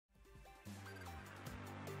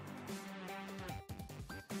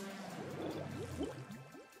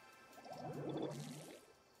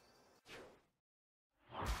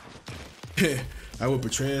I would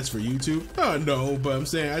portray us for YouTube. Oh no, but I'm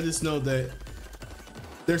saying I just know that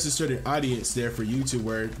there's a certain audience there for YouTube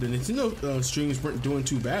where the Nintendo streams weren't doing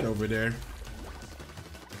too bad over there.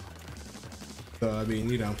 So I mean,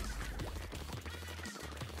 you know,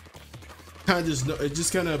 kind of just it's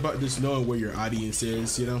just kind of about just knowing where your audience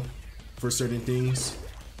is, you know, for certain things.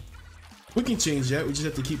 We can change that. We just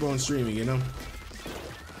have to keep on streaming, you know.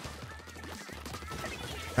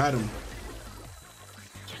 Got him.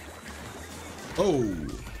 Oh.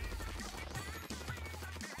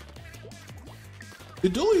 The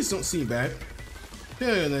dualies don't seem bad.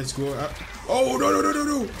 Yeah, that's cool. Oh, no, no, no, no,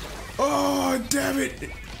 no. Oh, damn it.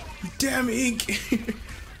 Damn ink.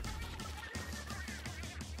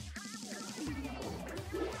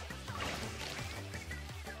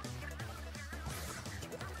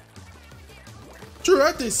 True,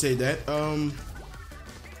 I did say that.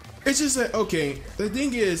 It's just like, okay, the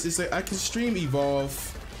thing is, it's like I can stream Evolve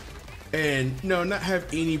and no, not have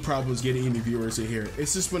any problems getting any viewers in here.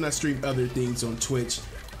 It's just when I stream other things on Twitch,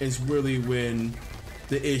 it's really when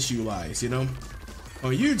the issue lies, you know?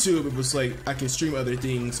 On YouTube, it was like I can stream other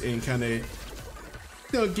things and kind of,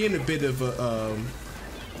 you know, gain a bit of an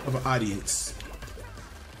audience.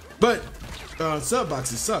 But sub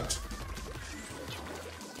boxes sucked.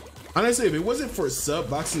 Honestly, if it wasn't for sub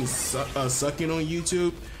boxing sucking on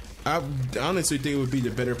YouTube, I honestly think it would be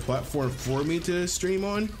the better platform for me to stream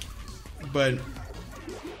on. But,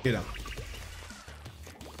 you know.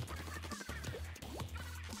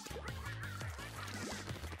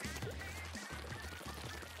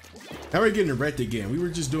 Now we're getting wrecked again. We were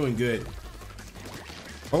just doing good.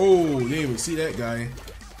 Oh, you didn't even see that guy.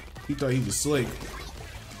 He thought he was slick.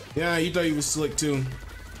 Yeah, he thought he was slick too.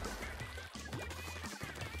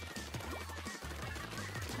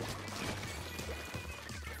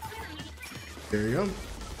 There you go.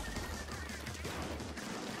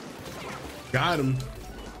 Got him.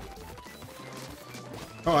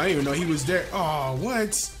 Oh, I didn't even know he was there. Oh,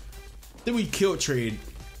 what? Then we kill trade.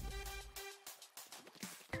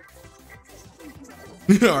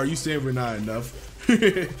 Are you saying we're not enough?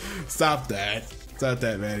 Stop that. Stop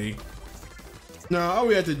that, Manny. No, all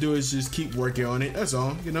we have to do is just keep working on it. That's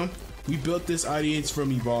all, you know? We built this audience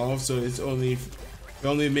from Evolve, so it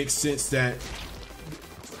only makes sense that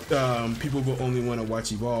people will only want to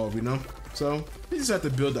watch Evolve, you know? So we just have to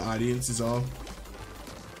build the audience is all.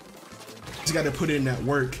 Just got to put in that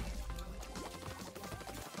work.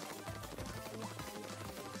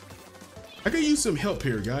 I could use some help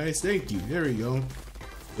here, guys. Thank you. There we go.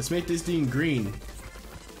 Let's make this thing green.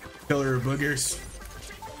 Killer of boogers.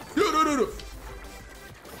 No, no, no, no.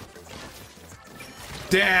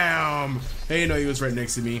 Damn. I didn't know he was right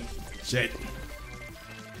next to me. Shit.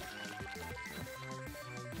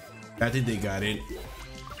 I think they got it.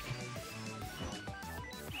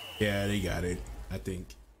 Yeah, they got it. I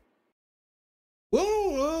think.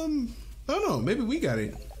 Well, I don't know. Maybe we got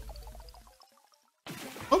it.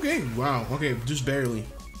 Okay. Wow. Okay. Just barely.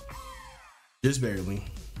 Just barely.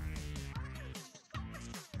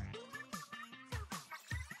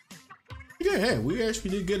 Yeah, hey, we actually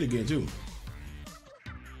did good again too.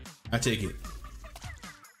 I take it.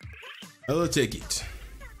 I'll take it.